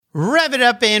Rev it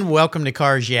up and welcome to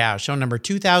Cars Yeah, show number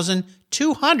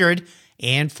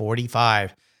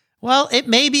 2245. Well, it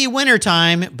may be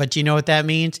wintertime, but you know what that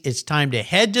means? It's time to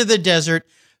head to the desert,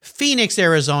 Phoenix,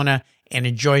 Arizona, and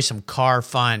enjoy some car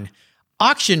fun.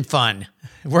 Auction fun.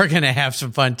 We're going to have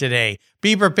some fun today.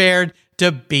 Be prepared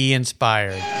to be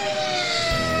inspired.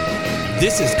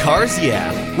 This is Cars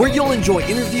Yeah, where you'll enjoy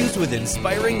interviews with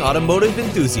inspiring automotive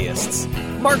enthusiasts.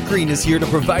 Mark Green is here to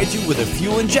provide you with a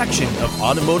fuel injection of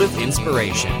automotive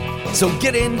inspiration. So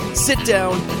get in, sit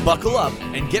down, buckle up,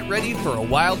 and get ready for a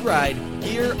wild ride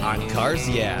here on Cars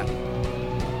Yeah.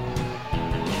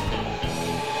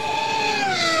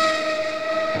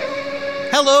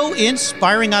 Hello,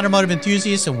 inspiring automotive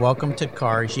enthusiasts, and welcome to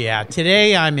Cars Yeah.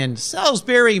 Today, I'm in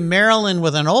Salisbury, Maryland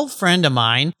with an old friend of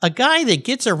mine, a guy that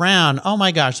gets around. Oh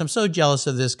my gosh, I'm so jealous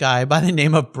of this guy by the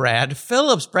name of Brad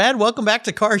Phillips. Brad, welcome back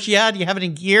to Cars Yeah. Do you have any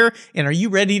gear, and are you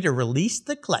ready to release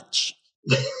the clutch?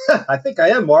 I think I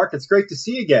am, Mark. It's great to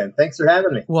see you again. Thanks for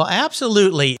having me. Well,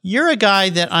 absolutely. You're a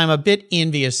guy that I'm a bit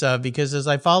envious of because as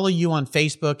I follow you on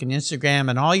Facebook and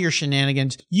Instagram and all your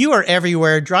shenanigans, you are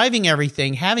everywhere, driving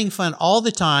everything, having fun all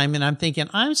the time. And I'm thinking,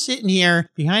 I'm sitting here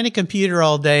behind a computer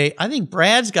all day. I think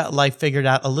Brad's got life figured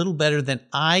out a little better than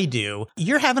I do.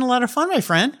 You're having a lot of fun, my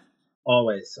friend.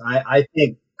 Always. I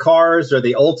think cars are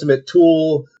the ultimate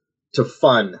tool to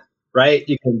fun. Right?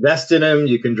 You can invest in them,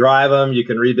 you can drive them, you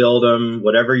can rebuild them,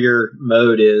 whatever your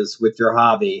mode is with your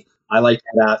hobby. I like to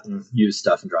get out and use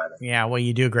stuff and drive it. Yeah, well,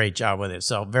 you do a great job with it.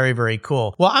 So very, very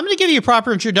cool. Well, I'm going to give you a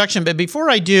proper introduction, but before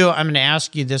I do, I'm going to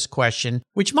ask you this question,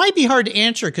 which might be hard to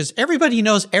answer because everybody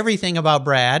knows everything about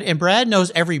Brad and Brad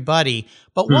knows everybody.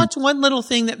 But what's one little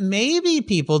thing that maybe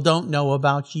people don't know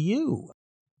about you?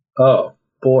 Oh,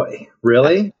 boy.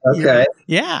 Really? Okay.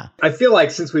 Yeah. I feel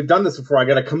like since we've done this before, I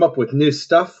got to come up with new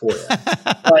stuff for you.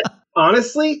 But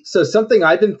honestly, so something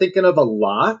I've been thinking of a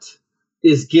lot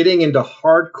is getting into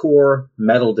hardcore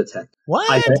metal detecting.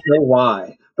 What? I don't know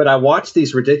why, but I watch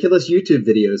these ridiculous YouTube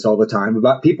videos all the time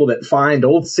about people that find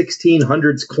old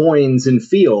 1600s coins in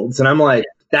fields. And I'm like,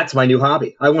 that's my new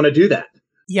hobby. I want to do that.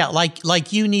 Yeah,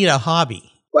 like you need a hobby.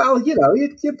 Well, you know,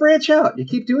 you branch out. You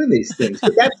keep doing these things.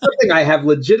 But that's something I have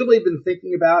legitimately been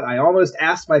thinking about. I almost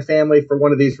asked my family for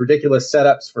one of these ridiculous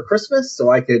setups for Christmas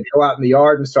so I could go out in the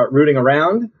yard and start rooting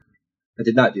around. I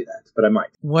did not do that, but I might.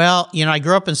 Well, you know, I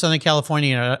grew up in Southern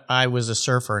California and I was a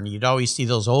surfer, and you'd always see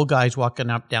those old guys walking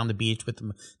up down the beach with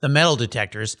the metal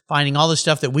detectors, finding all the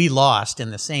stuff that we lost in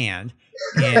the sand.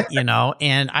 And, you know,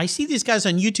 and I see these guys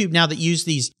on YouTube now that use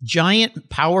these giant,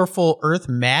 powerful earth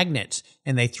magnets,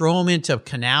 and they throw them into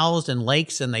canals and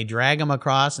lakes and they drag them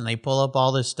across and they pull up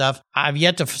all this stuff. I've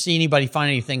yet to see anybody find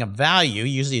anything of value.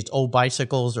 Usually it's old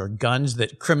bicycles or guns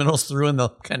that criminals threw in the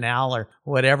canal or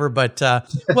whatever. But,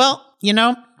 well, you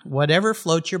know, whatever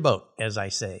floats your boat, as I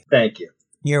say. Thank you.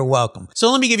 You're welcome.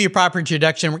 So let me give you a proper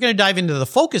introduction. We're going to dive into the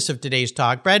focus of today's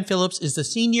talk. Brad Phillips is the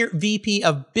Senior VP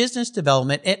of Business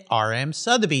Development at RM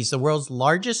Sotheby's, the world's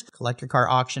largest collector car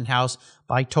auction house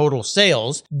by total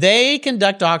sales. They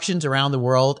conduct auctions around the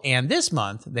world, and this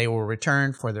month they will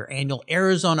return for their annual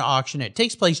Arizona auction. It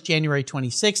takes place January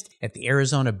 26th at the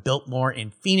Arizona Biltmore in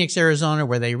Phoenix, Arizona,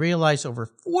 where they realized over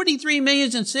 43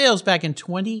 million in sales back in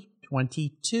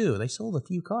 2022. They sold a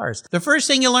few cars. The first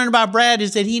thing you learn about Brad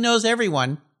is that he knows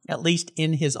everyone, at least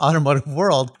in his automotive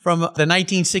world, from the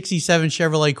 1967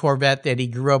 Chevrolet Corvette that he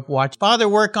grew up watching father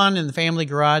work on in the family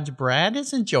garage. Brad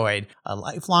has enjoyed a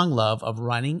lifelong love of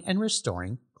running and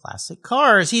restoring classic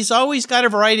cars. He's always got a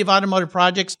variety of automotive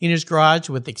projects in his garage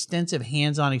with extensive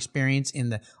hands-on experience in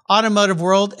the automotive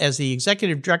world as the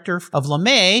executive director of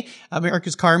LeMay,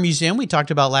 America's Car Museum, we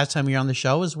talked about last time we were on the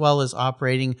show, as well as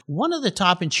operating one of the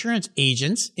top insurance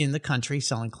agents in the country,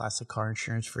 selling classic car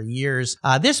insurance for years.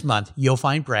 This month, you'll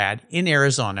find Brad in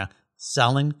Arizona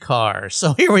selling cars.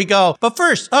 So here we go. But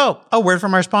first, a word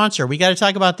from our sponsor. We got to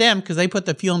talk about them because they put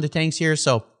the fuel in the tanks here.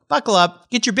 So buckle up,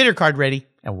 get your bidder card ready,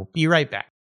 and we'll be right back.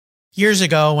 Years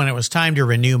ago, when it was time to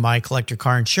renew my collector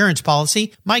car insurance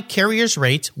policy, my carrier's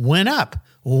rates went up,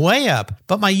 way up,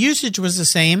 but my usage was the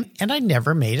same and I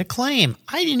never made a claim.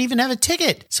 I didn't even have a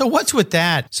ticket. So what's with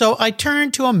that? So I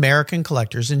turned to American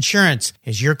Collectors Insurance.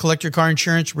 Has your collector car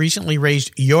insurance recently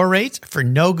raised your rates for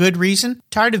no good reason?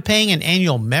 Tired of paying an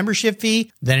annual membership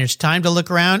fee? Then it's time to look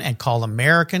around and call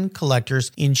American Collectors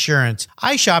Insurance.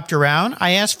 I shopped around,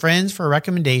 I asked friends for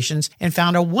recommendations, and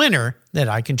found a winner that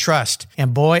I can trust.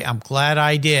 And boy, I'm glad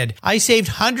I did. I saved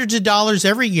hundreds of dollars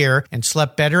every year and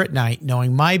slept better at night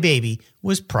knowing my baby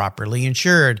was properly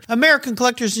insured. American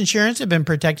Collectors Insurance have been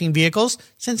protecting vehicles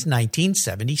since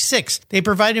 1976. They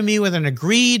provided me with an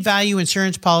agreed value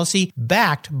insurance policy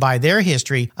backed by their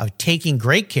history of taking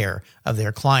great care of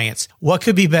their clients. What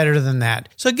could be better than that?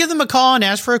 So give them a call and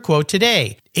ask for a quote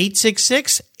today.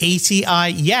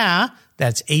 866-ACI-YEAH.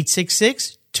 That's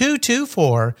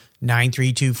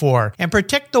 866-224-9324. And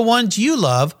protect the ones you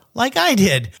love like I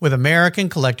did with American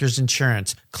Collectors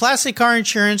Insurance. Classic car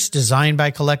insurance designed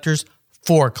by collectors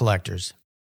for collectors.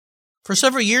 For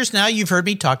several years now, you've heard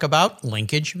me talk about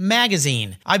Linkage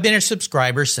Magazine. I've been a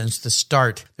subscriber since the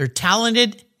start. Their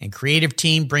talented and creative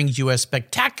team brings you a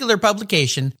spectacular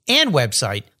publication and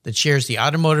website that shares the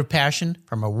automotive passion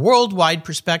from a worldwide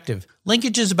perspective.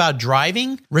 Linkage is about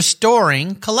driving,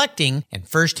 restoring, collecting, and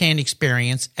first-hand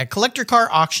experience at collector car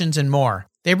auctions and more.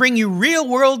 They bring you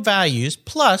real-world values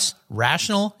plus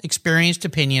rational, experienced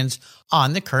opinions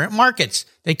on the current markets.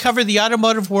 They cover the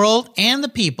automotive world and the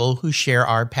people who share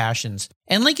our passions.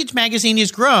 And Linkage Magazine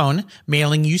has grown,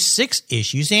 mailing you 6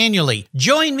 issues annually.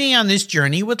 Join me on this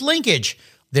journey with Linkage.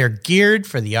 They're geared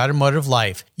for the automotive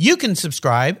life. You can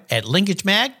subscribe at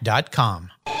linkagemag.com.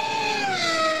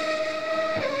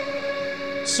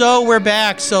 So we're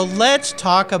back. So let's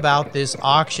talk about this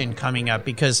auction coming up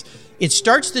because it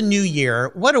starts the new year.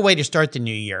 What a way to start the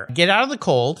new year. Get out of the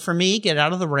cold. For me, get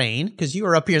out of the rain because you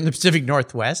are up here in the Pacific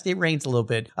Northwest. It rains a little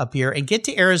bit up here, and get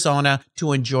to Arizona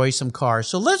to enjoy some cars.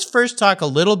 So let's first talk a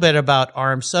little bit about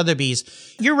RM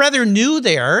Sotheby's. You're rather new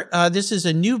there. This is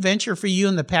a new venture for you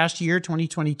in the past year,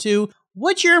 2022.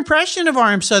 What's your impression of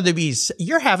RM Sotheby's?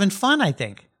 You're having fun, I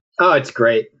think. Oh, it's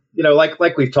great. You know, like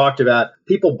we've talked about,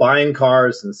 people buying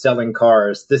cars and selling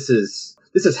cars. This is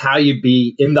how you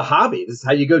be in the hobby. This is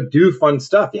how you go do fun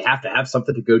stuff. You have to have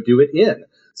something to go do it in.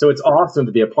 So it's awesome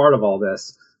to be a part of all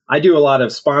this. I do a lot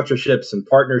of sponsorships and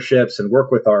partnerships and work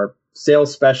with our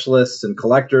sales specialists and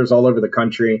collectors all over the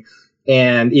country,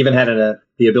 and even had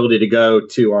the ability to go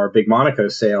to our big Monaco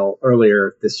sale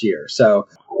earlier this year. So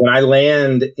when I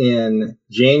land in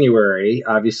January,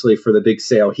 obviously for the big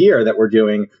sale here that we're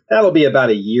doing, that'll be about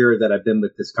a year that I've been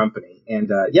with this company.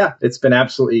 And yeah, it's been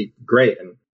absolutely great.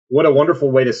 And what a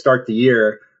wonderful way to start the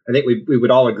year. I think we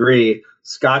would all agree,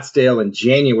 Scottsdale in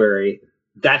January,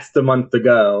 that's the month to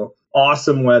go.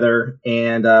 Awesome weather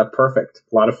and perfect.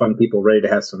 A lot of fun people ready to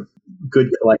have some good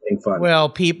collecting fun. Well,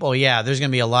 people, yeah, there's going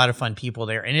to be a lot of fun people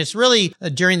there. And it's really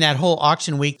during that whole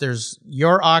auction week, there's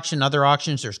your auction, other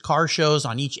auctions, there's car shows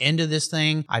on each end of this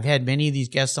thing. I've had many of these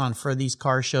guests on for these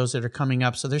car shows that are coming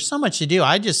up. So there's so much to do.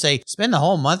 I just say spend the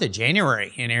whole month of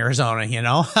January in Arizona, you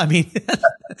know? I mean,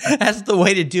 that's the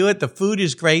way to do it. The food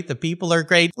is great. The people are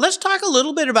great. Let's talk a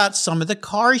little bit about some of the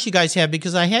cars you guys have,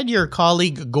 because I had your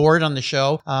colleague Gord on the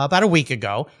show about a week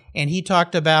ago, and he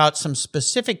talked about some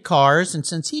specific cars. And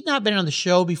since he'd not been on the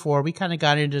show before, we kind of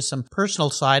got into some personal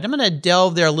side. I'm going to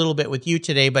delve there a little bit with you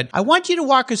today, but I want you to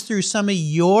walk us through some of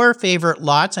your favorite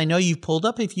lots. I know you've pulled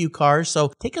up a few cars,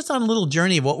 so take us on a little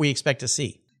journey of what we expect to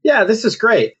see. Yeah, this is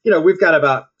great. You know, we've got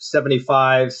about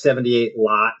 75, 78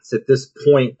 lots at this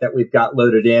point that we've got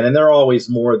loaded in, and there are always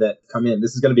more that come in.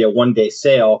 This is going to be a one-day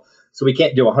sale, so we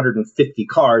can't do 150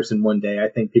 cars in one day. I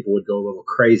think people would go a little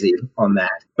crazy on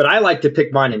that. But I like to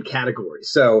pick mine in categories.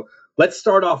 So let's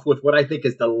start off with what I think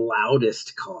is the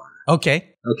loudest car.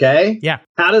 Okay. Okay? Yeah.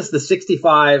 How does the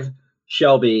 65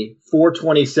 Shelby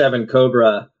 427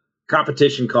 Cobra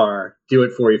competition car do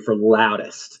it for you for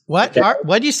loudest? What? Okay.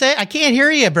 What'd you say? I can't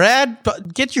hear you, Brad.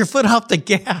 Get your foot off the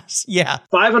gas. Yeah.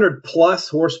 500 plus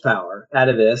horsepower out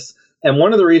of this. And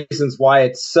one of the reasons why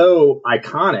it's so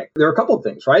iconic, there are a couple of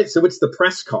things, right? So it's the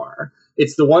press car.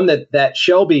 It's the one that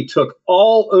Shelby took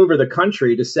all over the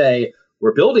country to say,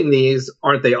 we're building these.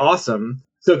 Aren't they awesome?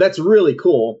 So that's really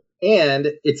cool.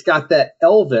 And it's got that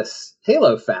Elvis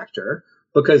halo factor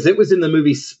because it was in the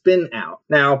movie Spin Out.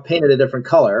 Now painted a different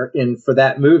color for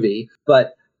that movie.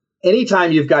 But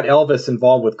anytime you've got Elvis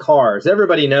involved with cars,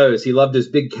 everybody knows he loved his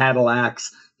big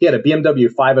Cadillacs. He had a BMW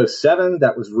 507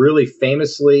 that was really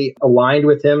famously aligned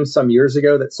with him some years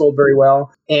ago that sold very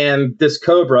well. And this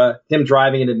Cobra, him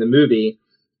driving it in the movie,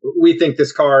 we think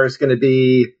this car is going to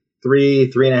be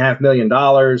 $3.5 million.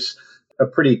 A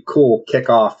pretty cool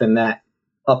kickoff in that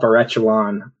upper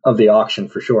echelon of the auction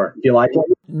for sure. Do you like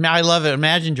it? I love it.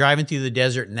 Imagine driving through the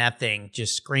desert and that thing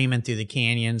just screaming through the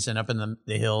canyons and up in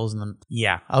the hills.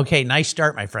 Yeah. Okay. Nice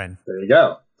start, my friend. There you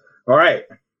go. All right.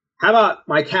 How about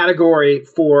my category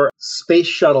for space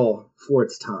shuttle for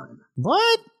its time?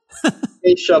 What?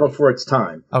 Space shuttle for its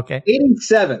time. Okay.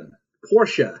 87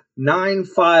 Porsche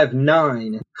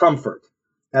 959 Comfort.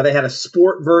 Now they had a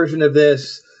sport version of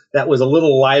this that was a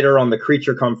little lighter on the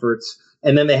creature comforts.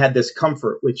 And then they had this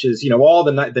comfort, which is, all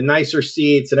the nicer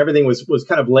seats and everything was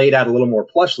kind of laid out a little more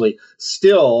plushly.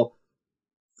 Still,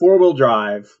 4-wheel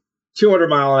drive, 200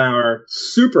 mile an hour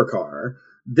supercar.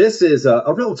 This is a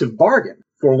relative bargain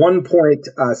for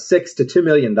 $1.6 to $2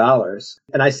 million.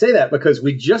 And I say that because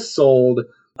we just sold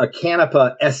a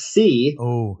Canapa SC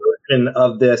version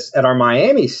of this at our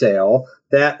Miami sale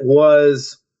that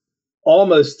was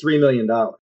almost $3 million.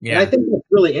 Yeah. And I think that's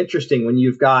really interesting when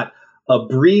you've got a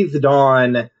breathed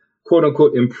on, quote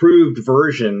unquote, improved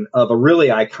version of a really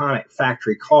iconic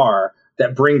factory car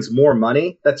that brings more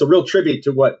money. That's a real tribute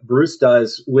to what Bruce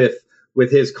does with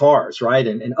his cars, right?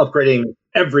 And upgrading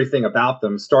everything about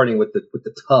them, starting with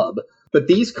the tub. But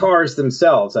these cars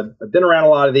themselves, I've been around a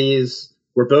lot of these.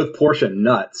 We're both Porsche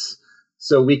nuts.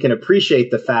 So we can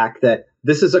appreciate the fact that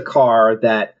this is a car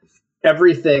that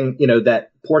everything,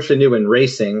 that Porsche knew in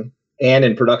racing and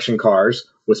in production cars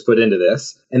was put into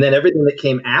this. And then everything that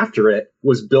came after it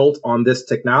was built on this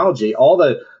technology. All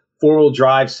the 4-wheel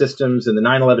drive systems and the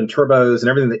 911 turbos and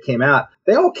everything that came out,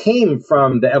 they all came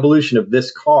from the evolution of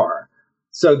this car.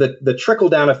 So the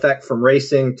trickle-down effect from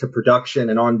racing to production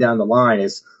and on down the line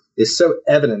is so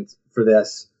evident for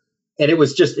this. And it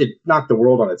knocked the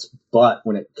world on its butt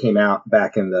when it came out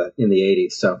back in the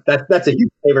 80s. So that's a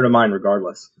huge favorite of mine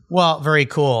regardless. Well, very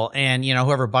cool. And,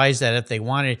 whoever buys that, if they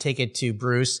wanted to take it to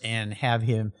Bruce and have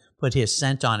him put his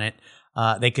scent on it,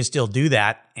 they could still do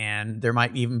that. And there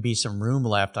might even be some room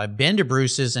left. I've been to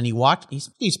Bruce's and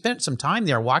he spent some time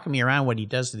there walking me around what he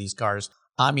does to these cars.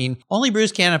 I mean, only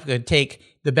Bruce Canapa could take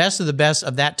the best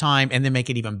of that time and then make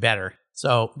it even better.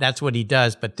 So that's what he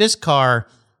does. But this car,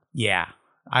 yeah,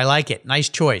 I like it. Nice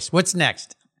choice. What's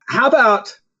next? How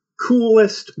about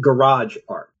coolest garage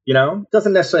art?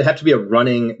 Doesn't necessarily have to be a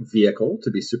running vehicle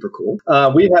to be super cool.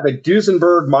 We have a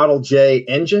Duesenberg Model J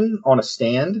engine on a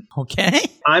stand. Okay.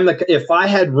 If I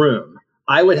had room,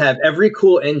 I would have every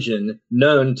cool engine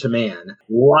known to man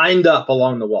lined up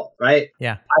along the wall, right?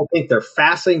 Yeah. I think they're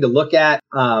fascinating to look at.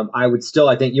 I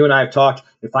think you and I have talked,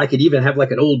 if I could even have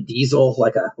like an old diesel,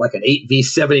 like an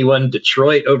 8V71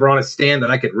 Detroit over on a stand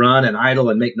that I could run and idle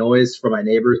and make noise for my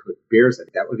neighbors with beers, I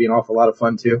think that would be an awful lot of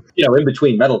fun too. In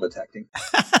between metal detecting.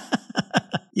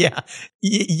 Yeah.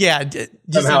 Yeah.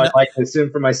 Somehow I'd like to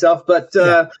assume for myself, but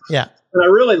yeah. But I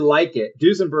really like it.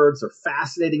 Duesenbergs are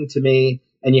fascinating to me.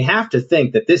 And you have to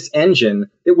think that this engine,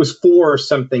 it was for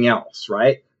something else,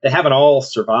 right? They haven't all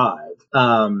survived.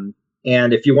 And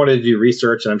if you wanted to do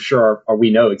research, and I'm sure we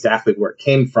know exactly where it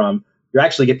came from, you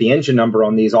actually get the engine number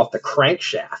on these off the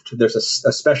crankshaft. There's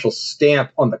a special stamp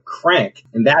on the crank,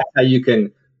 and that's how you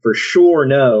can for sure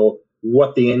know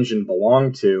what the engine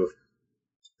belonged to.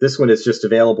 This one is just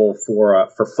available for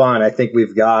fun. I think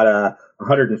we've got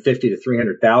 150 to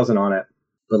 300,000 on it.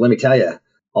 But let me tell you,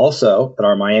 also, at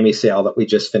our Miami sale that we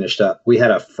just finished up, we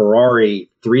had a Ferrari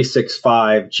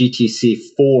 365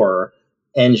 GTC4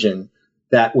 engine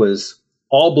that was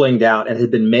all blinged out and had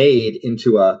been made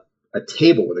into a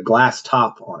table with a glass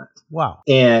top on it. Wow.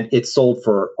 And it sold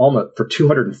for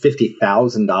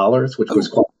 $250,000, which was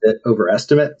quite a bit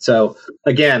overestimate. So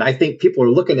again, I think people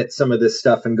are looking at some of this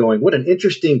stuff and going, what an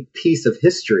interesting piece of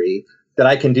history that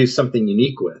I can do something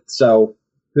unique with. So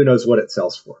who knows what it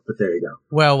sells for, but there you go.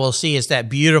 Well, we'll see. It's that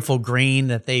beautiful green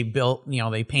that they built.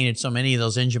 They painted so many of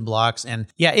those engine blocks. And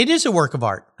yeah, it is a work of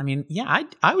art. I mean, yeah,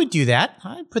 I would do that.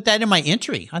 I'd put that in my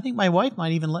entry. I think my wife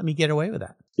might even let me get away with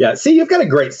that. Yeah. See, you've got a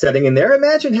great setting in there.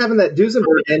 Imagine having that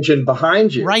Duesenberg engine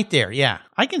behind you. Right there. Yeah.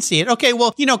 I can see it. Okay.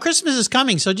 Well, Christmas is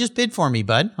coming, so just bid for me,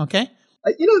 bud. Okay.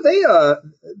 They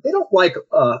don't like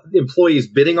employees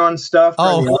bidding on stuff.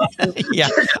 Oh, yeah.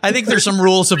 I think there's some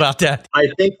rules about that. I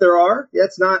think there are. Yeah,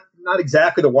 it's not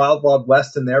exactly the wild, wild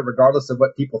west in there, regardless of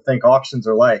what people think auctions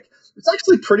are like. It's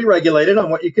actually pretty regulated on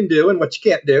what you can do and what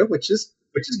you can't do, which is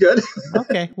good.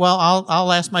 Okay. Well,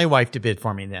 I'll ask my wife to bid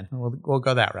for me then. We'll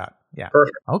go that route. Yeah.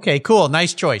 Perfect. Okay. Cool.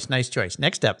 Nice choice. Next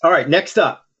up. All right. Next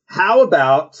up. How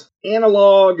about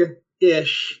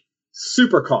analog-ish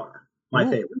supercar? My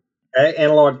favorite. Okay,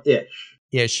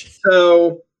 analog-ish.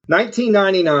 So,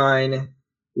 1999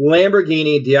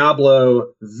 Lamborghini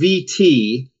Diablo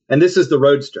VT, and this is the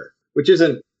Roadster, which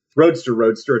isn't Roadster.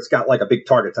 It's got like a big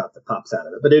target top that pops out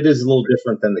of it, but it is a little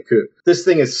different than the coupe. This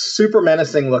thing is super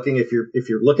menacing looking. If you're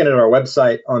looking at our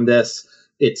website on this,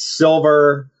 it's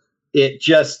silver. It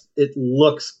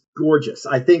looks gorgeous.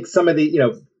 I think some of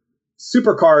the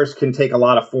supercars can take a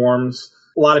lot of forms.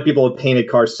 A lot of people have painted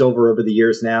cars silver over the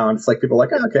years now, and it's like people are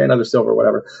like, okay, another silver,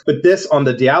 whatever. But this, on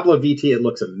the Diablo VT, it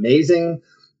looks amazing.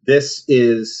 This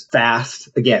is fast.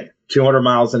 Again, 200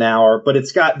 miles an hour, but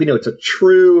it's got, it's a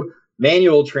true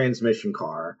manual transmission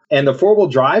car. And the four-wheel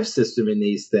drive system in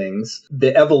these things,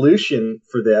 the evolution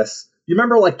for this, you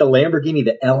remember like the Lamborghini,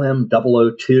 the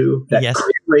LM002, that Yes.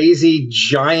 crazy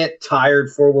giant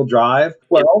tired four-wheel drive?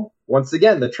 Well, once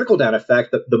again, the trickle-down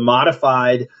effect, the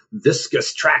modified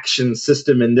viscous traction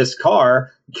system in this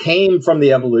car came from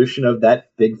the evolution of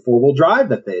that big four-wheel drive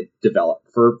that they developed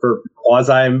for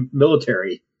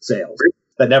quasi-military sales.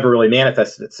 That never really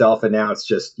manifested itself, and now it's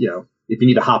just, you know, if you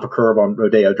need to hop a curb on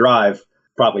Rodeo Drive,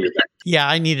 probably you're back. Yeah,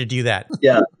 I need to do that.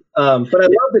 Yeah. But I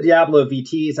love the Diablo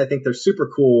VTs. I think they're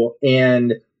super cool.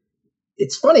 And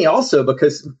it's funny also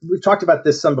because we've talked about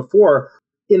this some before.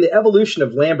 In the evolution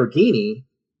of Lamborghini,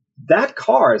 that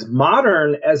car, as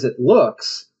modern as it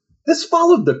looks, this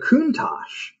followed the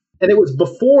Countach. And it was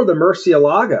before the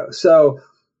Murcielago. So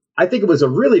I think it was a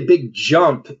really big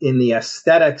jump in the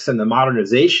aesthetics and the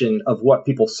modernization of what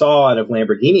people saw out of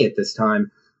Lamborghini at this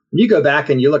time. When you go back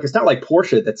and you look, it's not like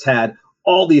Porsche that's had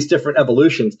all these different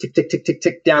evolutions, tick, tick, tick, tick,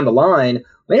 tick down the line.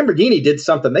 Lamborghini did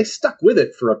something. They stuck with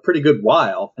it for a pretty good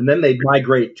while, and then they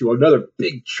migrate to another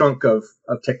big chunk of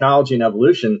technology and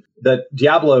evolution. The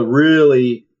Diablo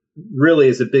really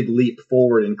is a big leap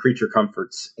forward in creature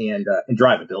comforts and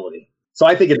drivability. So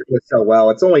I think it's going to sell well.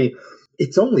 It's only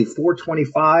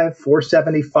 $425,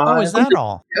 $475. Oh, is that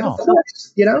all? Yeah, of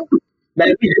course, you know. Now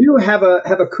we do have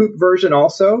a coupe version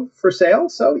also for sale.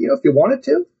 So, you know, if you wanted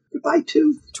to, you buy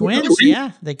two. Twins,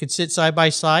 yeah. They could sit side by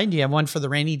side. You have one for the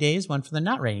rainy days, one for the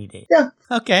not rainy days. Yeah.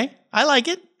 Okay. I like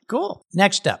it. Cool.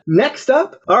 Next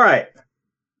up. All right.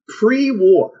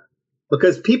 Pre-war.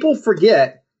 Because people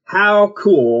forget how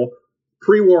cool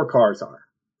pre-war cars are.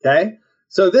 Okay.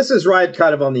 So this is right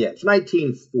kind of on the edge.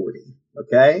 1940.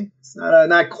 Okay. It's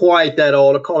not quite that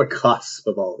old. I call it a cusp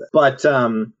of all of it. But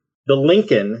the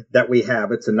Lincoln that we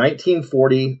have, it's a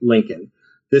 1940 Lincoln.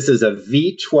 This is a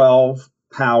V12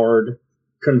 powered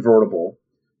convertible.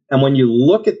 And when you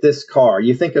look at this car,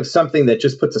 you think of something that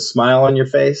just puts a smile on your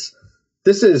face.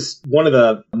 This is one of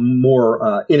the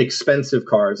more inexpensive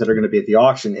cars that are going to be at the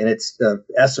auction, and it's an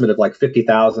estimate of like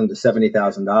 $50,000 to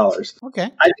 $70,000. Okay.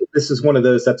 I think this is one of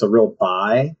those that's a real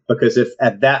buy, because if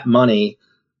at that money,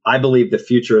 I believe the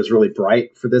future is really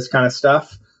bright for this kind of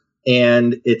stuff.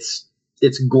 And it's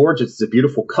gorgeous. It's a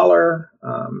beautiful color.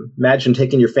 Imagine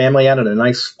taking your family out on a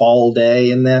nice fall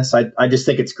day in this. I just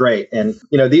think it's great. And,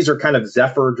 you know, these are kind of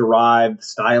Zephyr-derived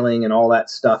styling and all that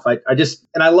stuff. I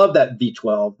love that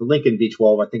V12. The Lincoln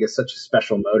V12, I think, is such a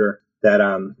special motor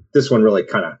that this one really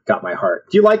kind of got my heart.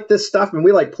 Do you like this stuff? I mean,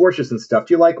 we like Porsches and stuff.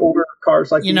 Do you like older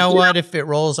cars like these? You know what? If it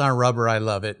rolls on rubber, I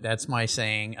love it. That's my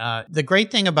saying. The great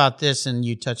thing about this, and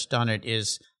you touched on it,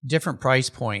 is different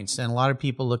price points. And a lot of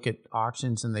people look at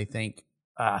auctions and they think,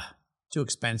 too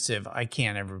expensive. I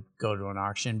can't ever go to an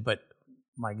auction, but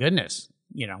my goodness,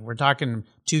 you know, we're talking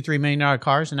 $2-3 million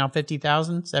cars and now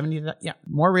 50,000, 70. Yeah.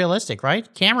 More realistic,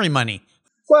 right? Camry money.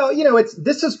 Well, you know,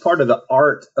 this is part of the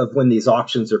art of when these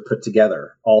auctions are put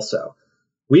together also.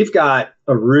 We've got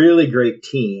a really great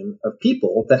team of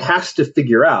people that has to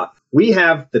figure out, we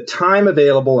have the time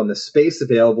available and the space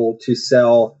available to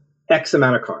sell X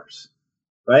amount of cars,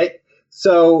 right?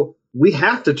 So we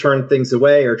have to turn things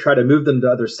away or try to move them to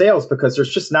other sales because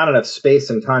there's just not enough space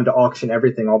and time to auction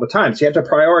everything all the time. So you have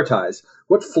to prioritize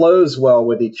what flows well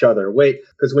with each other.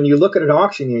 Because when you look at an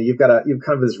auction, you've kind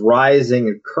of this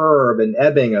rising curve and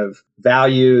ebbing of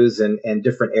values and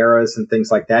different eras and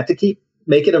things like that to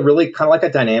make it a really kind of like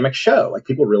a dynamic show. Like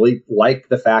people really like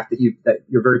the fact that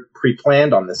you're very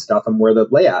pre-planned on this stuff and where the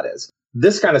layout is.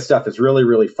 This kind of stuff is really,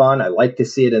 really fun. I like to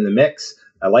see it in the mix.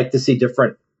 I like to see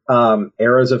different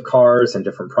eras of cars and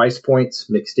different price points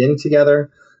mixed in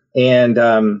together.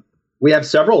 And we have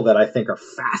several that I think are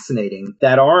fascinating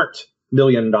that aren't $1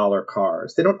 million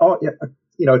cars. They don't all,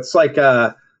 you know, it's like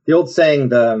the old saying,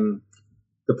 knowing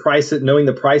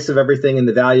the price of everything and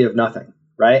the value of nothing,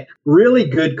 right? Really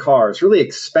good cars, really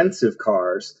expensive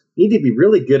cars need to be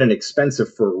really good and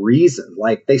expensive for a reason.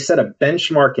 Like they set a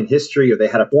benchmark in history, or they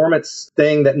had a performance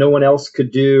thing that no one else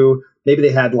could do. Maybe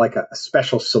they had like a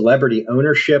special celebrity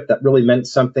ownership that really meant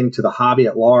something to the hobby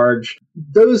at large.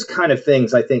 Those kind of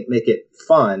things, I think, make it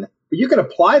fun. But you can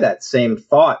apply that same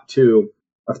thought to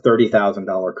a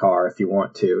 $30,000 car if you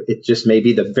want to. It just may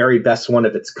be the very best one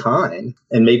of its kind.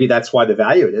 And maybe that's why the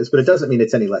value it is, but it doesn't mean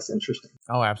it's any less interesting.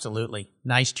 Oh, absolutely.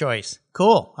 Nice choice.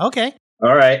 Cool. Okay.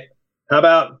 All right. How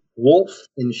about wolf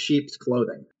in sheep's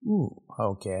clothing? Ooh,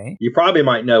 okay. You probably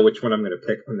might know which one I'm going to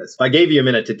pick on this. I gave you a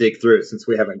minute to dig through since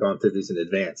we haven't gone through these in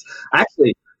advance.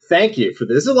 Actually, thank you for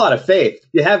this. This is a lot of faith.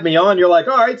 You have me on. You're like,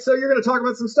 all right, so you're going to talk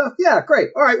about some stuff? Yeah, great.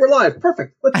 All right, we're live.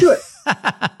 Perfect. Let's do it.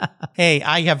 Hey,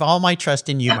 I have all my trust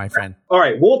in you, my friend. All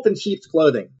right, wolf in sheep's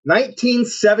clothing.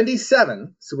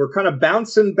 1977. So we're kind of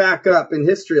bouncing back up in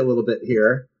history a little bit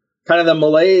here. Kind of the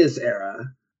malaise era,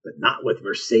 but not with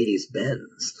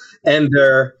Mercedes-Benz. And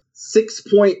their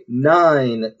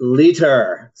 6.9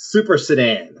 liter super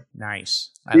sedan. Nice.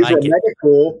 These are mega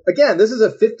cool. Again, this is a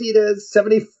 $50,000 to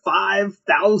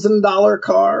 $75,000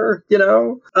 car.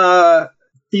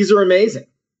 These are amazing.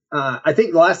 I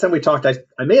think the last time we talked, I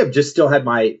may have just still had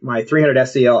my 300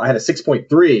 SEL. I had a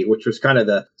 6.3, which was kind of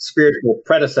the spiritual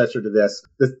predecessor to this.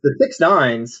 The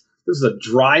 6.9s, this is a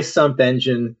dry sump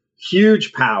engine,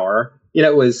 huge power.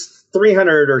 It was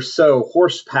 300 or so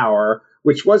horsepower,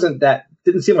 which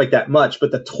didn't seem like that much,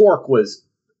 but the torque was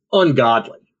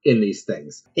ungodly in these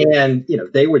things. And,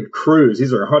 they would cruise.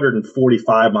 These are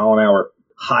 145 mile an hour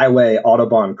highway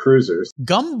Autobahn cruisers.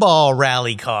 Gumball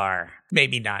rally car.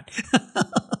 Maybe not.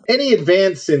 Any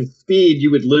advance in speed,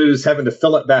 you would lose having to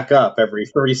fill it back up every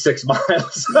 36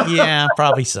 miles. Yeah,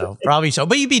 probably so.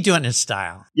 But you'd be doing it in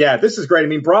style. Yeah, this is great. I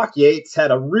mean, Brock Yates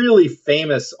had a really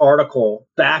famous article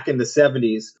back in the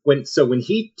 70s when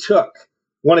he took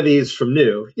one of these from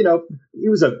new, he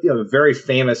was a very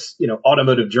famous,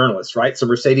 automotive journalist, right? So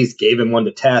Mercedes gave him one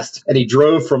to test, and he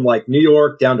drove from like New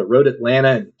York down to Road Atlanta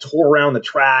and tore around the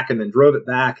track and then drove it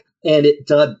back, and it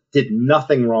did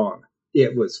nothing wrong.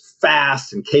 It was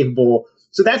fast and capable.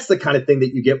 So that's the kind of thing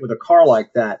that you get with a car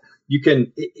like that.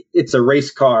 It's a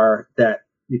race car that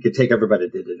you could take everybody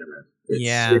to dinner in.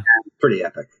 It's pretty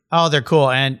epic. Oh, they're cool.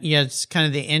 And it's kind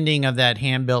of the ending of that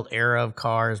hand-built era of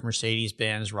cars,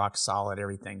 Mercedes-Benz, rock solid,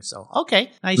 everything. So, okay,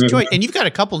 nice choice. And you've got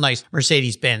a couple nice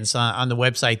Mercedes-Benz on the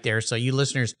website there. So you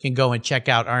listeners can go and check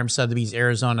out RM Sotheby's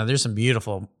Arizona. There's some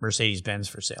beautiful Mercedes-Benz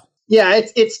for sale. Yeah,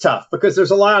 it's tough because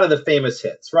there's a lot of the famous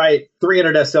hits, right?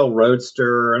 300 SL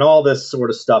Roadster and all this sort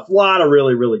of stuff. A lot of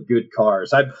really, really good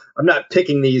cars. I'm not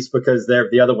picking these because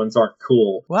the other ones aren't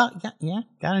cool. Well, yeah,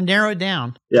 got to narrow it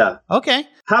down. Yeah. Okay.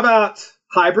 How about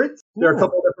hybrids? There are a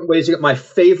couple of different ways you get my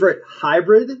favorite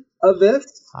hybrid of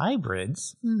this.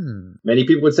 Hybrids? Many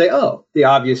people would say, the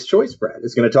obvious choice, Brad,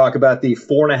 is going to talk about the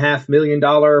 $4.5 million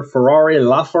Ferrari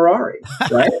LaFerrari,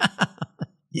 right?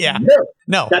 Yeah.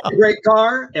 No. That's a great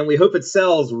car, and we hope it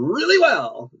sells really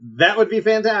well. That would be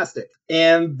fantastic.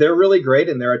 And they're really great,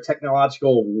 and they're a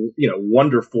technological,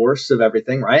 wonder force of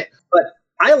everything, right? But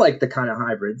I like the kind of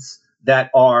hybrids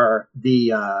that are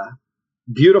the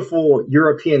beautiful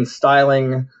European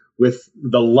styling with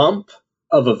the lump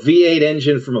of a V8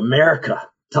 engine from America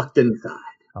tucked inside.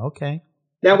 Okay.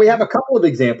 Now, we have a couple of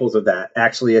examples of that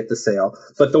actually at the sale,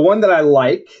 but the one that I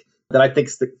like, that I think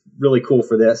is really cool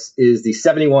for this, is the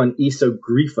 71 ISO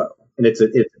Grifo, and it's a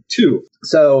 2.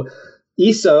 So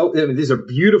ISO, these are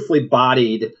beautifully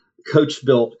bodied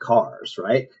coach-built cars,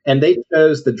 right? And they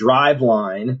chose the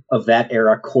driveline of that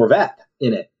era Corvette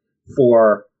in it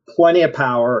for plenty of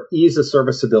power, ease of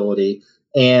serviceability,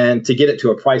 and to get it to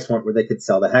a price point where they could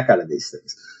sell the heck out of these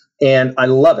things. And I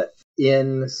love it.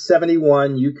 In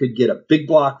 71, you could get a big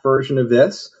block version of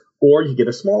this, or you get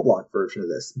a small block version of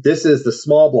this. This is the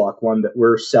small block one that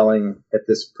we're selling at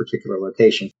this particular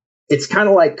location. It's kind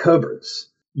of like Cobras.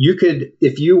 You could,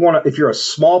 if you're a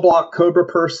small block Cobra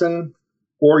person,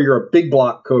 or you're a big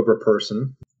block Cobra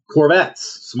person, Corvettes,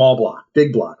 small block,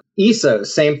 big block. ISO,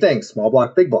 same thing, small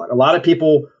block, big block. A lot of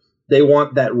people, they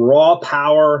want that raw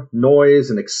power, noise,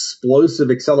 and explosive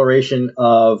acceleration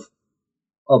of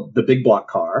the big block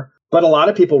car. But a lot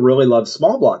of people really love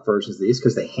small block versions of these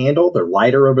because they're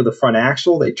lighter over the front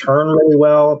axle, they turn really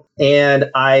well. And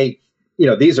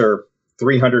these are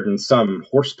 300 and some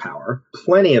horsepower,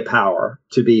 plenty of power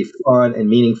to be fun and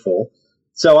meaningful.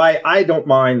 So I don't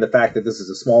mind the fact that this is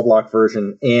a small block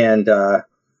version, and I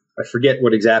forget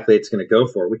what exactly it's going to go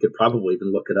for. We could probably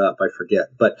even look it up. I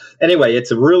forget. But anyway,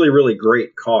 it's a really, really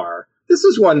great car. This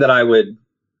is one that I would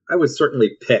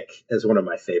certainly pick as one of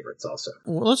my favorites also.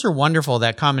 Well, those are wonderful,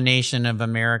 that combination of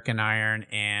American iron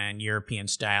and European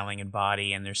styling and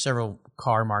body. And there's several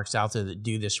car marks out there that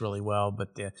do this really well.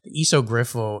 But the ISO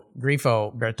Grifo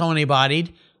Bertone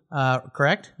bodied,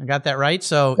 correct? I got that right?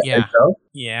 So, yeah. So.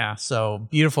 Yeah. So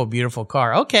beautiful, beautiful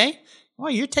car. Okay.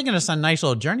 Well, you're taking us on a nice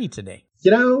little journey today.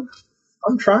 I'm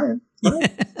trying.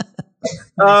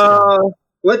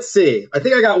 Let's see. I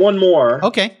think I got one more.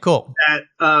 Okay, cool.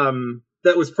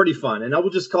 That was pretty fun. And I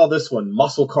will just call this one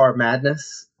Muscle Car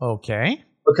Madness. Okay.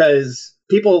 Because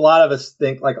a lot of us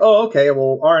think like,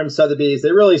 RM Sotheby's,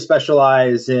 they really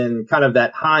specialize in kind of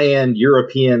that high-end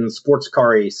European sports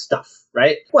car-y stuff,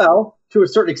 right? Well, to a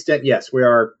certain extent, yes, we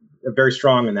are very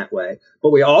strong in that way.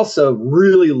 But we also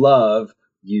really love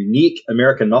unique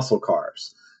American muscle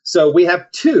cars. So we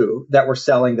have two that we're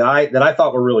selling that I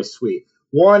thought were really sweet.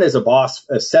 One is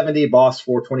a 70 Boss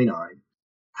 429.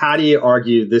 How do you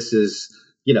argue this is,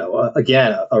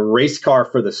 again, a race car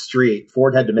for the street?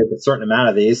 Ford had to make a certain amount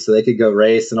of these so they could go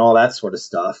race and all that sort of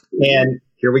stuff. And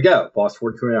here we go, Boss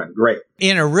 429, great.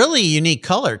 In a really unique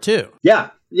color, too. Yeah,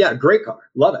 great car.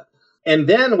 Love it. And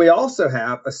then we also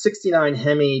have a 69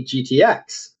 Hemi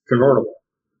GTX convertible.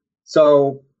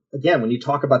 So again, when you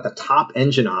talk about the top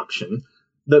engine option,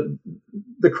 the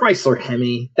Chrysler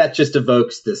Hemi, that just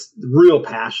evokes this real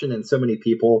passion in so many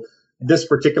people. This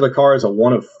particular car is a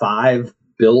 1 of 5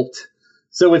 built.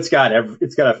 So it's got a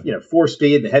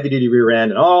 4-speed, the heavy duty rear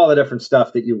end, and all the different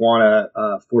stuff that you want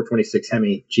a 426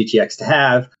 Hemi GTX to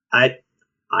have.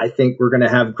 I think we're going to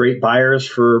have great buyers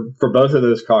for both of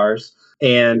those cars.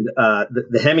 And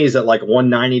the Hemi's at like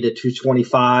 190 to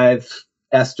 225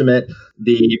 estimate.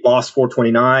 The Boss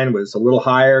 429 was a little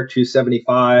higher,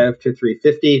 275 to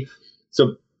 350.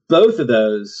 So both of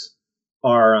those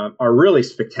are really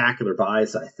spectacular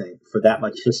buys, I think, for that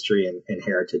much history and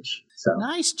heritage. So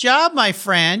nice job, my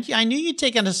friend. I knew you'd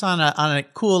taken us on a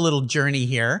cool little journey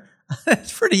here.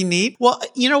 It's pretty neat. Well,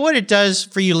 you know what it does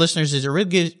for you listeners is it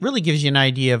really gives you an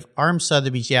idea of RM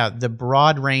Sotheby's, the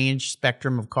broad range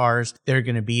spectrum of cars that are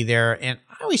going to be there. And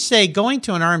I always say going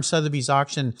to an RM Sotheby's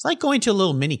auction, it's like going to a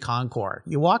little mini Concours.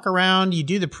 You walk around, you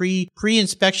do the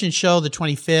pre-inspection show the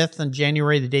 25th on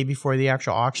January, the day before the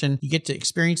actual auction. You get to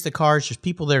experience the cars. There's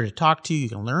people there to talk to. You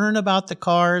can learn about the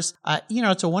cars.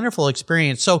 It's a wonderful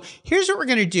experience. So here's what we're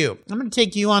going to do. I'm going to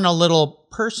take you on a little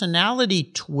personality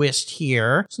twist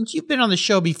here. Since you've been on the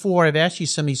show before, I've asked you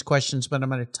some of these questions, but I'm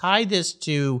going to tie this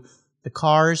to the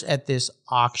cars at this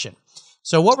auction.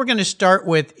 So what we're going to start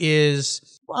with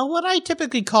is what I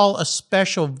typically call a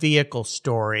special vehicle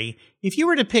story. If you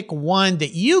were to pick one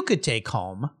that you could take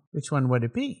home, which one would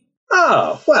it be?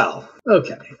 Oh, well,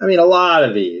 okay. I mean, a lot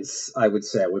of these I would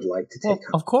say I would like to take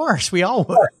home. Of course, we all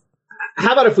would.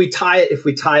 How about if we tie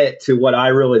it to what I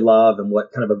really love and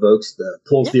what kind of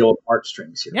pulls the old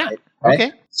heartstrings here, right?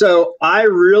 Okay. So I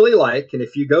really like, and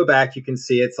if you go back, you can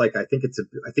see it's like I think it's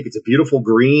a beautiful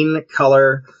green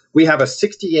color. We have a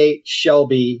 68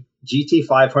 Shelby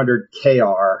GT500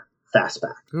 KR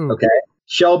Fastback. Ooh. Okay.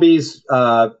 Shelbys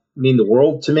mean the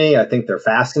world to me. I think they're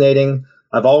fascinating.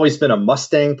 I've always been a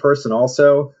Mustang person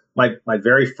also. My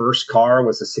very first car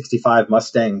was a 65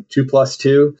 Mustang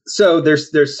 2+2. So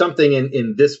there's something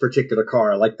in this particular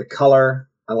car. I like the color.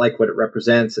 I like what it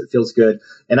represents. It feels good.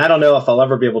 And I don't know if I'll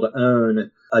ever be able to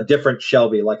own a different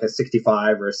Shelby, like a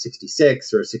 65 or a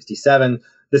 66 or a 67.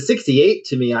 The 68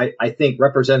 to me, I think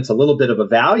represents a little bit of a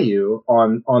value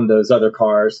on those other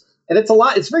cars. And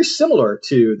it's very similar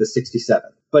to the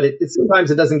 67, but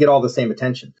sometimes it doesn't get all the same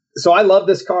attention. So I love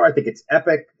this car. I think it's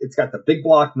epic. It's got the big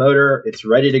block motor. It's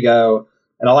ready to go.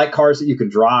 And I like cars that you can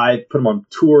drive, put them on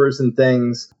tours and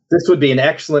things. This would be an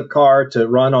excellent car to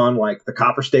run on like the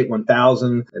Copper State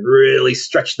 1000 and really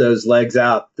stretch those legs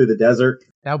out through the desert.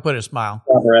 That would put a smile.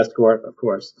 Copper Escort, of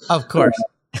course. Of course.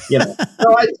 So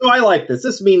I like this.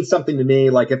 This means something to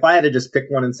me. Like if I had to just pick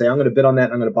one and say, I'm going to bid on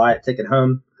that, I'm going to buy it, take it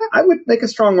home, I would make a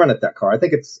strong run at that car. I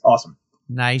think it's awesome.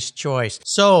 Nice choice.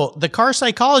 So the car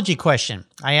psychology question.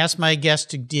 I asked my guests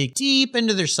to dig deep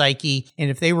into their psyche, and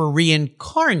if they were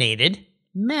reincarnated,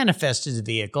 manifest as a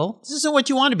vehicle. This isn't what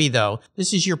you want to be, though.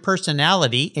 This is your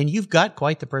personality, and you've got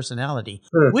quite the personality.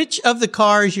 Which of the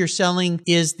cars you're selling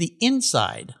is the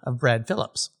inside of Brad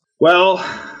Phillips? Well,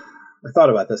 I thought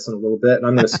about this in a little bit, and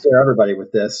I'm going to scare everybody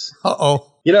with this.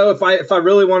 Uh-oh. If I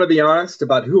really want to be honest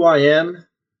about who I am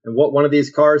and what one of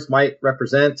these cars might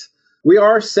represent, we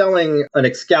are selling an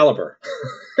Excalibur.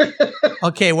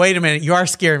 Okay, wait a minute. You are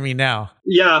scaring me now.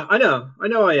 Yeah, I know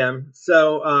I am.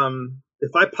 So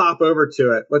if I pop over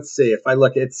to it, let's see. If I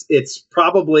look, it's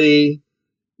probably,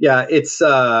 it's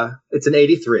an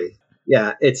 83.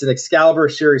 Yeah, it's an Excalibur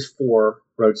Series 4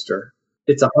 Roadster.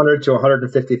 It's $100,000 to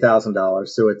 $150,000.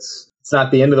 So it's not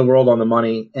the end of the world on the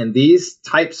money. And these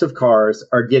types of cars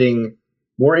are getting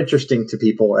more interesting to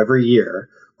people every year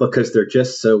because they're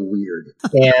just so weird.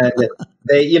 And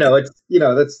they,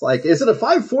 it's like, is it a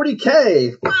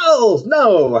 540K? Well,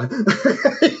 no,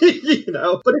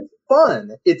 but it's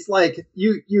fun. It's like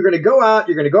you're going to go out,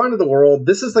 you're going to go into the world.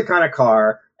 This is the kind of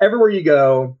car everywhere you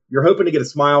go, you're hoping to get a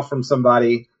smile from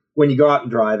somebody when you go out and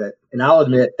drive it. And I'll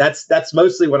admit that's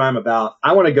mostly what I'm about.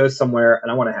 I want to go somewhere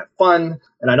and I want to have fun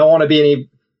and I don't want to be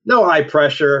no high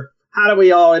pressure. How do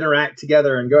we all interact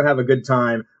together and go have a good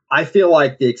time? I feel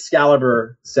like the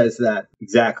Excalibur says that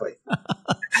exactly.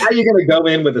 How are you going to go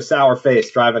in with a sour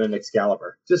face driving an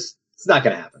Excalibur? It's not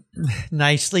going to happen.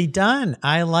 Nicely done.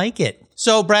 I like it.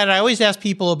 So, Brad, I always ask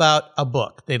people about a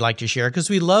book they'd like to share because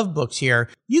we love books here.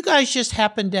 You guys just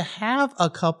happen to have a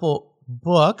couple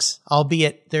books,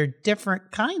 albeit they're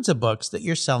different kinds of books that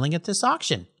you're selling at this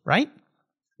auction, right?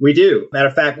 We do. Matter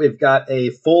of fact, we've got a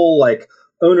full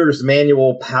owner's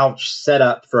manual pouch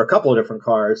setup for a couple of different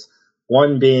cars.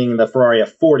 One being the Ferrari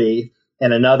F40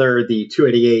 and another the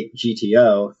 288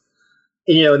 GTO.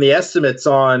 And the estimates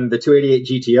on the 288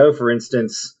 GTO, for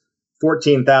instance,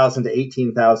 $14,000 to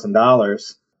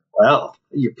 $18,000. Well,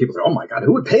 people say, "Oh my God,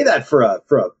 who would pay that for a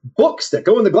books that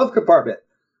go in the glove compartment?"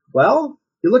 Well,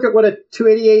 you look at what a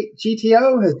 288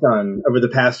 GTO has done over the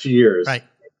past few years. Right.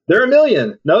 They're $1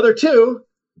 million. No, they're 2.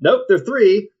 Nope, they're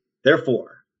 3. They're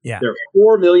 4. Yeah. They're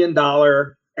 $4 million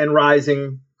and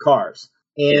rising cars.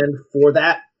 And for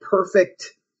that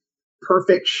perfect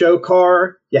show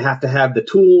car, you have to have the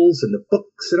tools and the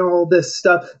books and all this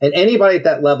stuff. And anybody at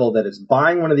that level that is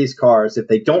buying one of these cars, if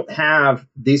they don't have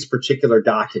these particular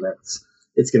documents,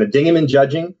 it's going to ding them in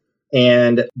judging,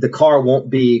 and the car won't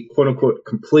be quote unquote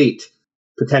complete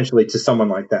potentially to someone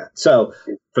like that. So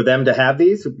for them to have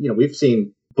these, we've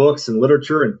seen books and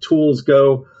literature and tools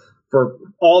go for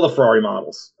all the Ferrari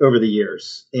models over the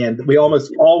years. And we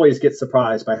almost always get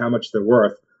surprised by how much they're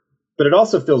worth. But it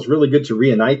also feels really good to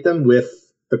reunite them with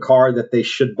the car that they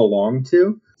should belong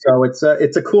to. So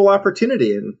it's a cool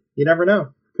opportunity, and you never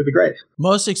know. Could be great.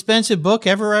 Most expensive book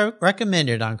ever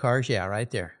recommended on Cars Yeah, right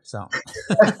there. So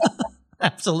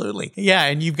absolutely. Yeah,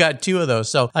 and you've got 2 of those.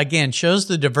 So again, shows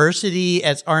the diversity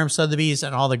at RM Sotheby's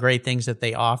and all the great things that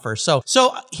they offer. So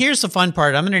here's the fun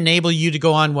part. I'm going to enable you to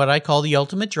go on what I call the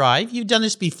ultimate drive. You've done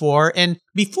this before. And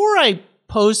before I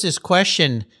pose this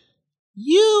question,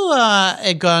 you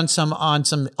had gone on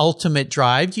some ultimate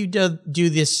drives. You do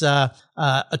this a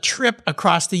trip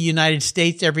across the United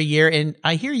States every year, and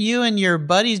I hear you and your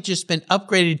buddies just been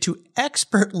upgraded to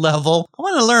expert level. I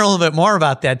want to learn a little bit more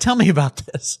about that. Tell me about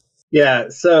this. Yeah,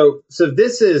 so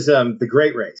this is the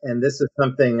Great Race, and this is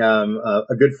something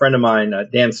a good friend of mine,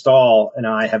 Dan Stahl, and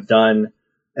I have done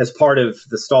as part of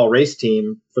the Stahl race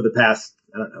team for the past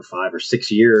 5 or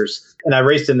 6 years. And I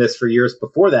raced in this for years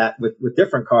before that with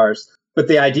different cars. But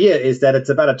the idea is that it's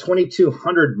about a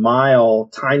 2,200 mile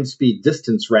time speed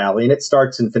distance rally, and it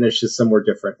starts and finishes somewhere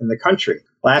different in the country.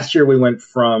 Last year, we went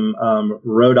from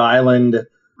Rhode Island.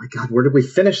 My God, where did we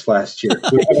finish last year?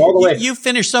 We went all the way. You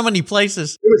finished so many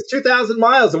places. It was 2,000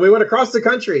 miles, and we went across the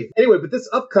country. Anyway, but this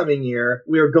upcoming year,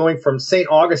 we are going from St.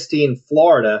 Augustine,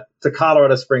 Florida, to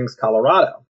Colorado Springs,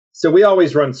 Colorado. So we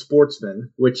always run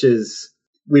Sportsman, which is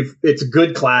it's a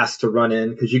good class to run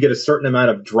in because you get a certain amount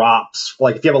of drops.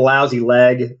 Like if you have a lousy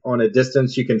leg on a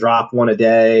distance, you can drop one a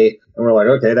day. And we're like,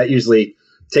 okay, that usually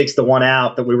takes the one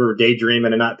out that we were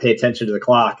daydreaming and not pay attention to the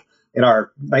clock in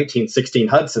our 1916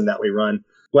 Hudson that we run.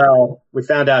 Well, we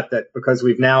found out that because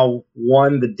we've now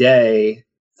won the day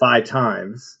 5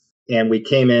 times and we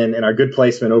came in our good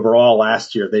placement overall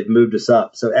last year, they've moved us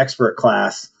up. So expert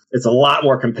class, it's a lot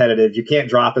more competitive. You can't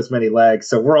drop as many legs.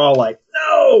 So we're all like, no.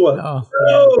 Yeah.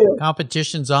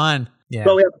 Competition's on. Yeah.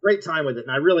 But we have a great time with it.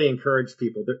 And I really encourage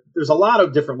people. There's a lot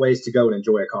of different ways to go and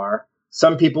enjoy a car.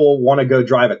 Some people want to go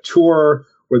drive a tour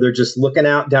where they're just looking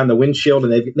out down the windshield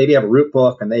and they maybe have a route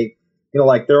book and they,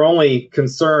 their only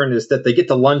concern is that they get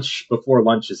to lunch before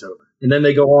lunch is over. And then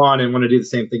they go on and want to do the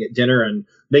same thing at dinner and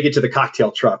make it to the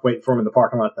cocktail truck, waiting for them in the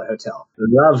parking lot at the hotel. I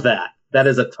love that. That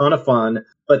is a ton of fun.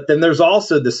 But then there's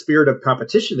also the spirit of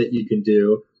competition that you can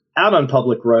do out on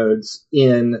public roads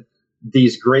in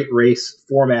these great race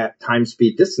format time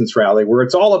speed distance rally where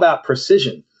it's all about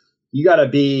precision. You got to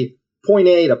be point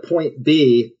A to point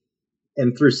B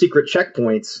and through secret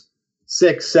checkpoints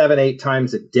 6, 7, 8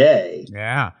 times a day.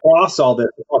 Yeah. Across all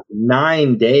the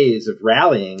 9 days of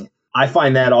rallying. I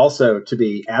find that also to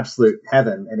be absolute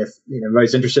heaven. And if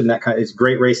anybody's interested in that kind of, it's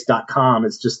greatrace.com.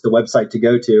 It's just the website to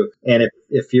go to. And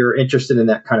if you're interested in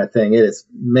that kind of thing, is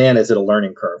it a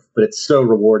learning curve, but it's so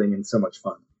rewarding and so much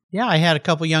fun. Yeah, I had a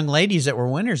couple young ladies that were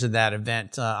winners of that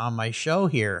event on my show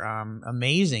here.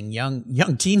 Amazing young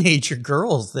teenager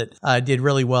girls that did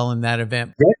really well in that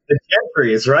event. The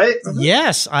Jeffries, right?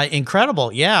 Yes,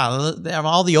 incredible. Yeah,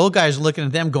 all the old guys looking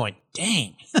at them going,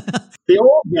 dang. The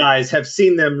old guys have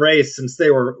seen them race since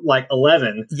they were like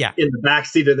 11 in the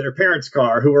backseat of their parents'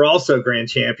 car, who were also grand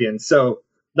champions. So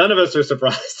none of us are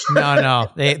surprised. No,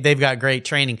 they've got great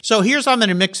training. So here's how I'm going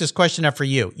to mix this question up for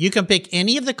you. You can pick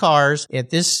any of the cars at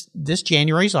this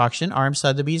January's auction RM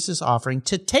Sotheby's is offering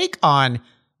to take on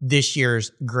this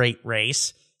year's great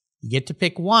race. You get to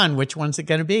pick one. Which one's it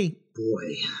going to be?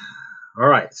 Boy. All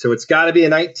right. So it's got to be a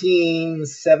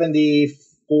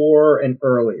 1974 and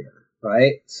earlier,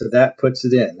 right? So that puts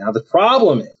it in. Now, the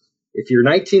problem is, if you're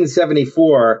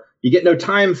 1974, you get no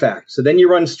time factor. So then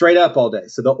you run straight up all day.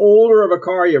 So the older of a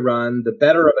car you run, the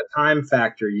better of a time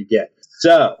factor you get.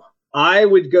 So I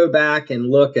would go back and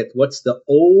look at what's the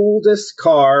oldest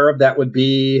car that would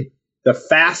be the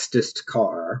fastest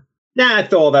car. I'd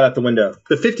throw all that out the window.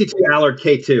 The 52 Allard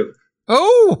K2.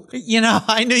 Oh,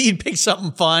 I knew you'd pick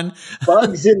something fun.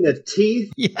 Bugs in the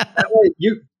teeth. Yeah. That way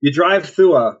you drive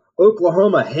through a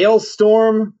Oklahoma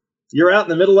hailstorm. You're out in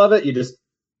the middle of it. You just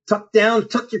tuck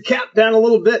your cap down a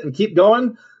little bit and keep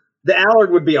going. The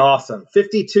Allard would be awesome.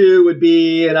 52 would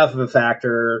be enough of a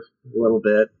factor, a little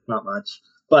bit, not much.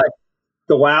 But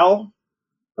the wow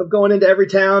of going into every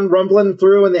town, rumbling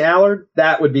through in the Allard,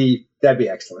 that'd be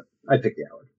excellent. I'd pick the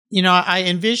Allard. I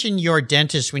envision your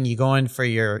dentist when you go in for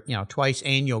your, twice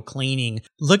annual cleaning,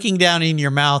 looking down in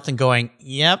your mouth and going,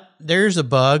 yep, there's a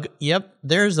bug. Yep,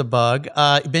 there's a bug.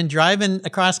 Been driving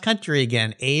across country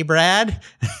again, Brad?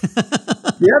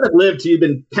 You haven't lived till you've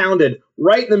been pounded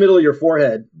right in the middle of your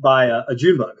forehead by a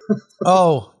June bug.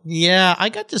 Oh, yeah. I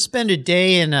got to spend a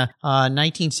day in a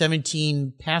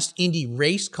 1917 past Indy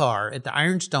race car at the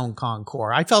Ironstone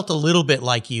Concours. I felt a little bit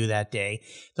like you that day.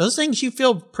 Those things, you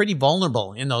feel pretty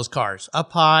vulnerable in those cars,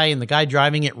 up high, and the guy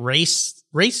driving it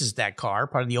races that car,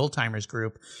 part of the old timers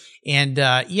group. And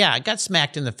I got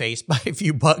smacked in the face by a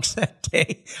few bugs that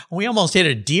day. We almost hit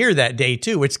a deer that day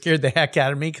too, which scared the heck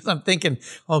out of me because I'm thinking,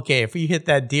 okay, if we hit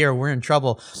that deer, we're in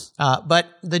trouble. But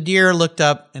the deer looked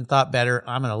up and thought better.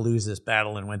 I'm going to lose this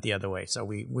battle, and went the other way. So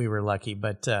we were lucky.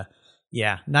 But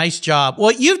yeah, nice job.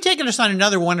 Well, you've taken us on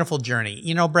another wonderful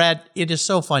journey. Brad, it is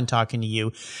so fun talking to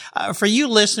you. For you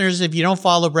listeners, if you don't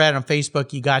follow Brad on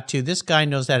Facebook, you got to. This guy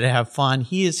knows how to have fun.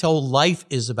 His whole life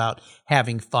is about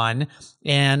having fun.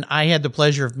 And I had the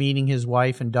pleasure of meeting his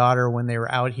wife and daughter when they were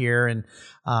out here. And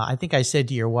I think I said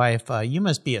to your wife, you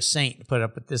must be a saint to put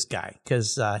up with this guy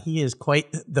because he is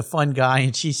quite the fun guy.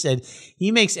 And she said, he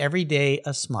makes every day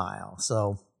a smile.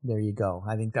 So there you go.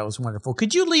 I think that was wonderful.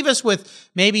 Could you leave us with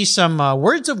maybe some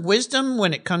words of wisdom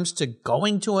when it comes to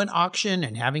going to an auction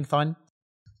and having fun?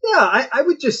 Yeah, I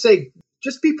would just say,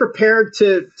 just be prepared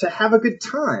to have a good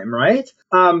time, right?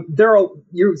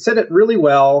 You said it really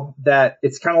well that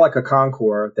it's kind of like a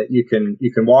concours that you can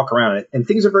walk around it, and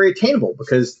things are very attainable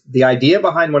because the idea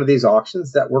behind one of these auctions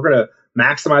is that we're going to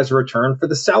maximize the return for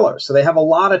the seller. So they have a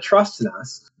lot of trust in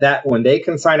us that when they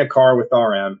consign a car with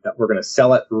RM, that we're going to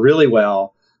sell it really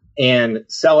well and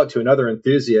sell it to another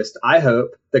enthusiast, I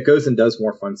hope, that goes and does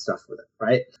more fun stuff with it,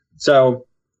 right? So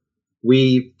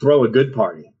we throw a good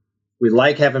party. We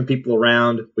like having people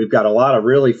around. We've got a lot of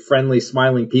really friendly,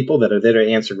 smiling people that are there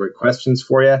to answer great questions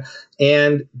for you.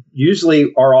 And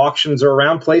usually our auctions are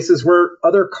around places where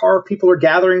other car people are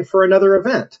gathering for another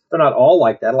event. They're not all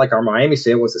like that. Like our Miami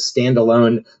sale was a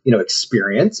standalone,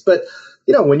 experience. But,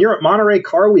 when you're at Monterey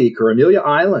Car Week or Amelia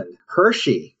Island,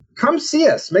 Hershey, come see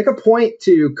us. Make a point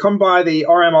to come by the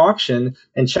RM auction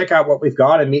and check out what we've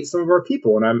got and meet some of our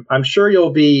people. And I'm sure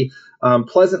you'll be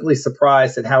pleasantly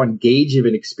surprised at how engaging of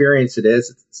an experience it is.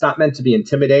 It's not meant to be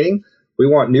intimidating. We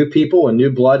want new people and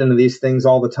new blood into these things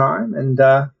all the time. And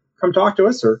come talk to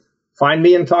us or find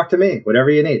me and talk to me, whatever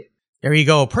you need. There you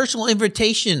go. A personal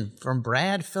invitation from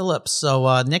Brad Phillips.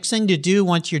 So next thing to do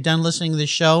once you're done listening to the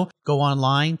show, go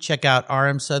online, check out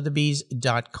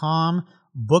rmsotheby's.com,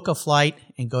 book a flight,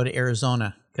 and go to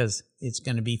Arizona because it's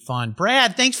going to be fun.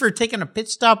 Brad, thanks for taking a pit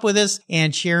stop with us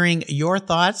and sharing your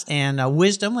thoughts and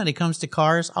wisdom when it comes to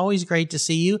cars. Always great to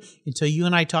see you. Until you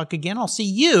and I talk again, I'll see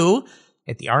you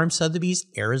at the RM Sotheby's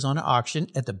Arizona auction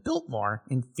at the Biltmore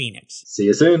in Phoenix. See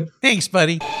you soon. Thanks,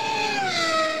 buddy.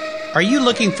 Are you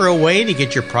looking for a way to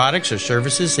get your products or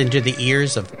services into the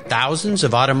ears of thousands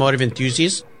of automotive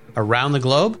enthusiasts around the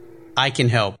globe? I can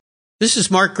help. This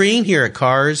is Mark Green here at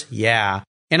Cars Yeah,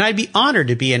 and I'd be honored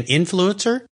to be an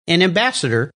influencer and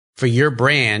ambassador for your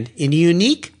brand in a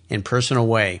unique and personal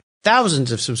way.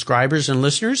 Thousands of subscribers and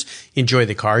listeners enjoy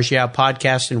the Cars Yeah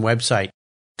podcast and website.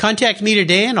 Contact me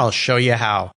today and I'll show you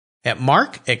how at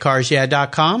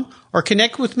mark@carsyeah.com or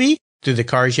connect with me through the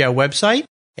Cars Yeah website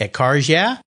at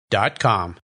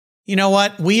carsyeah.com. You know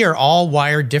what? We are all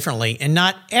wired differently, and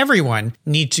not everyone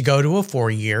needs to go to a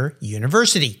 4-year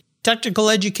university. Technical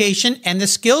education and the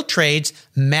skilled trades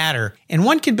matter, and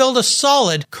one can build a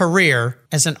solid career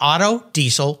as an auto,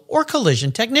 diesel, or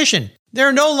collision technician. There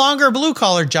are no longer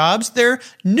blue-collar jobs, they're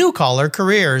new-collar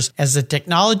careers as the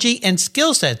technology and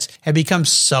skill sets have become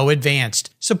so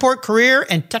advanced. Support career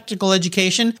and technical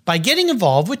education by getting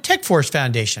involved with TechForce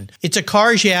Foundation. It's a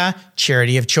Cars Yeah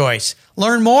charity of choice.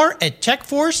 Learn more at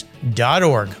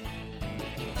techforce.org.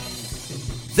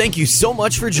 Thank you so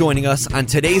much for joining us on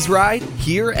today's ride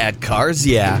here at Cars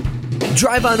Yeah.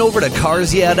 Drive on over to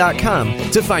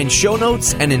carsyeah.com to find show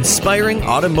notes and inspiring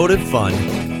automotive fun.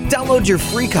 Download your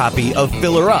free copy of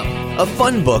Filler Up, a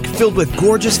fun book filled with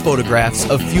gorgeous photographs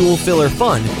of fuel filler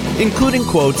fun, including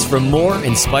quotes from more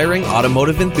inspiring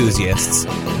automotive enthusiasts.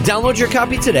 Download your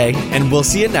copy today, and we'll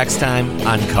see you next time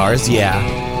on Cars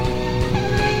Yeah!